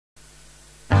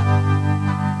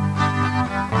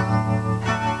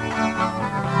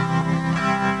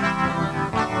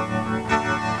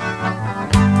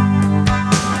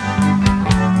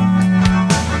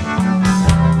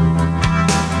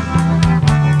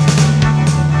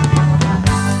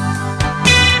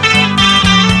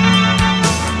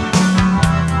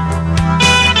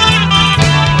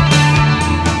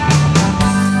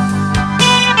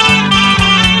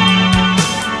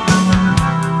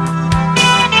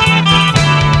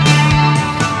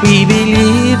We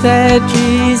believe that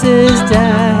Jesus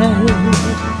died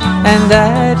and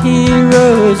that He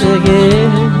rose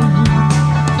again,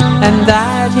 and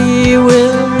that He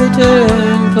will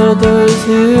return for those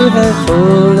who have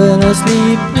fallen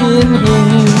asleep in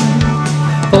Him.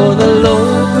 For the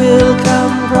Lord will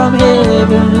come from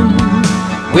heaven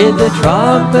with the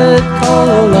trumpet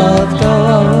call of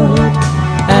God,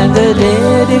 and the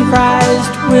dead in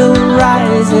Christ will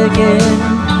rise again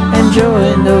and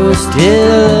join those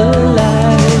still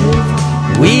alive.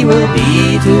 We will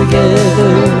be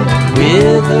together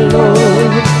with the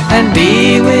Lord and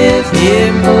be with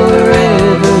Him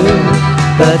forever.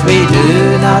 But we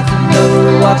do not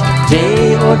know what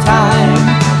day or time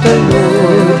the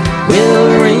Lord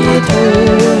will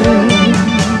return.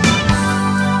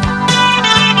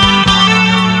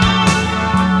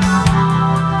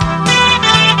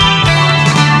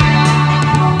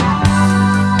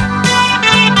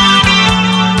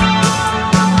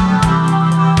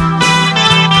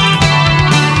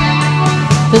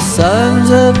 The sons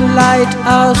of light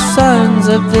are sons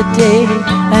of the day,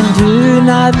 and do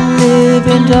not live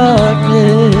in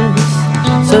darkness.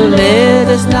 So let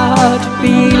us not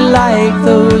be like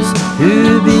those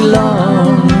who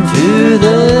belong to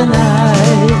the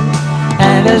night.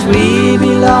 And as we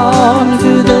belong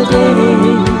to the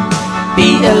day,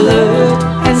 be alert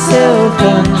and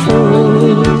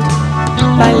self-controlled,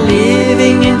 by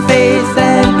living in faith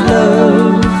and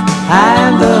love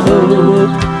and the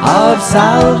hope of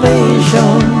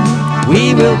salvation.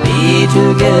 We will be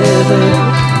together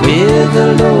with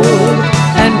the Lord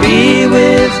and be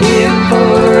with Him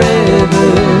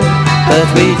forever. But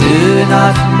we do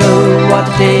not know what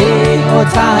day or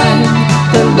time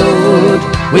the Lord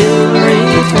will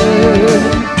return.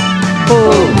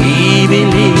 For we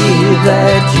believe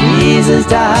that Jesus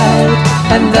died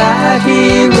and that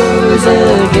He rose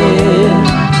again,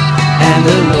 and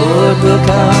the Lord will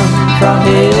come from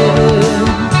heaven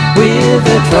with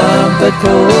a trumpet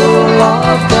call